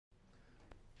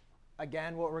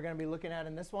again, what we're going to be looking at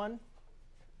in this one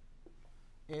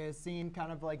is seeing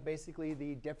kind of like basically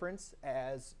the difference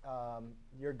as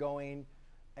you're going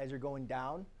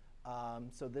down.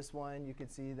 So this one, you can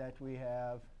see that we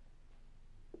have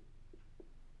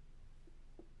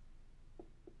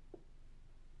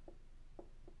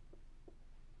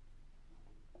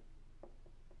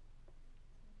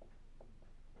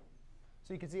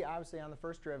so you can see obviously on the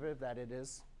first derivative that it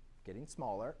is getting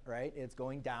smaller, right? It's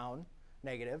going down,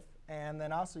 negative. And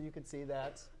then also you can see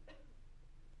that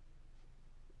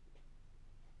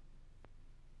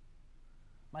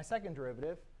my second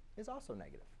derivative is also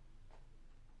negative,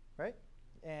 right?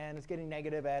 And it's getting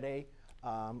negative at a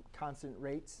constant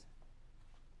rate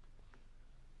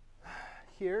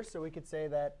here. So we could say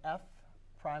that f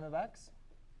prime of x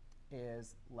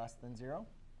is less than 0.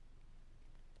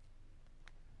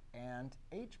 And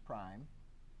h prime,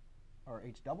 or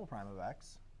h double prime of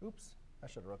x, oops, I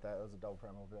should have wrote that. That was a double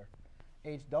prime over there.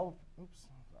 H double, oops,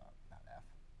 not f.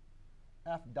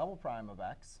 F double prime of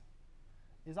x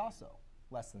is also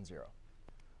less than 0.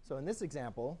 So in this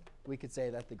example, we could say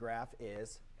that the graph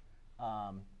is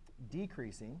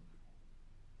decreasing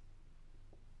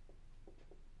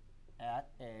at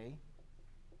a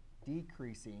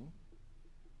decreasing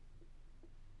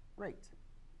rate.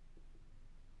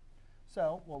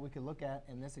 So what we could look at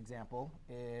in this example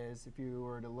is if you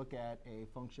were to look at a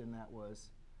function that was,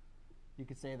 you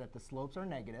could say that the slopes are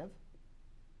negative.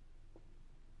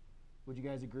 Would you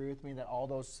guys agree with me that all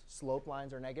those slope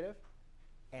lines are negative?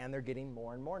 And they're getting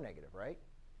more and more negative, right?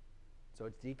 So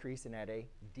it's decreasing at a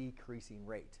decreasing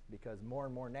rate because more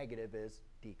and more negative is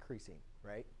decreasing,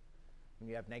 right? When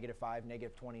you have -5,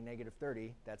 -20,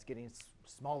 -30, that's getting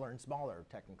smaller and smaller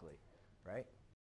technically, right?